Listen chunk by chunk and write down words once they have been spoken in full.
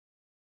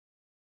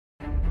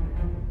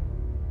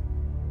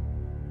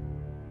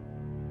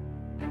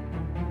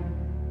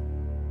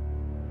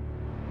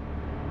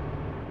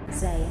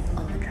say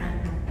on the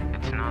track.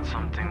 It's not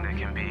something that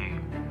can be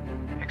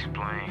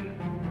explained.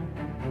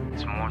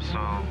 It's more so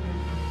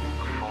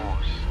a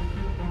force.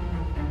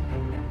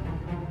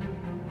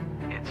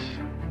 It's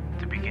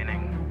the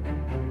beginning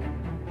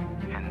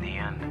and the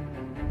end.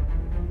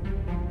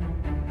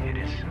 It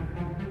is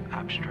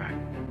abstract.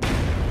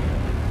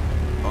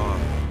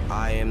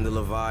 I am the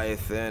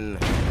Leviathan.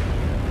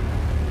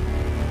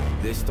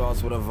 This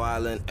starts with a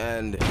violent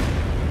end.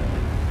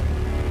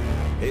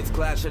 It's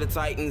Clash of the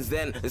Titans,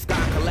 then the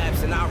sky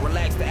collapse and I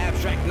relax the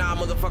abstract. Nah,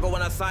 motherfucker,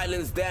 when I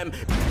silence them,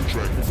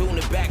 tune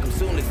it back, I'm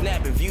soon to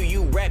snap and view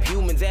you rap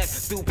humans as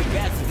stupid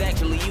bastards.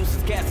 Actually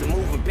useless cats and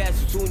moving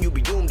past you, soon you'll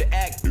be doomed to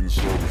act in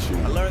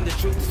servitude. I learned the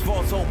truth is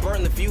false hope,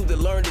 burn the few that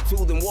learned it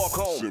too, then walk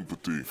home.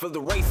 Sympathy. For the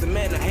race of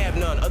men, I have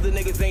none. Other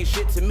niggas ain't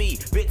shit to me.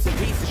 Bits and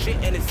pieces of shit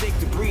and it's 6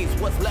 degrees.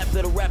 What's left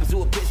of the rappers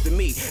who are pissed at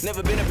me?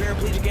 Never been a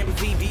paraplegic, can't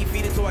perceive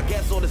defeated, so I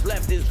guess all that's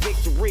left is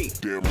victory.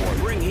 Damn right.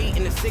 Bring heat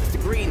in the 6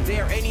 degrees.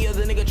 Dare any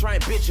other nigga try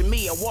and bitch at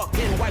me. I walked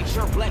in, white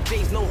shirt, black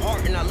jeans, no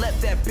heart, and I left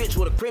that bitch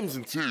with a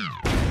crimson tee.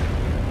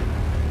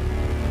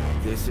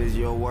 This is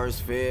your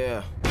worst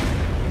fear.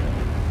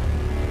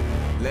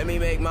 Let me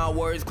make my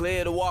words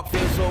clear. The walk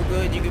feels so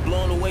good, you get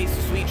blown away.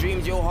 So sweet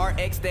dreams, your heart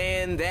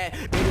extend. That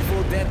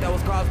beautiful death that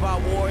was caused by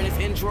war. And this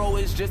intro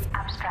is just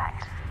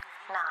abstract.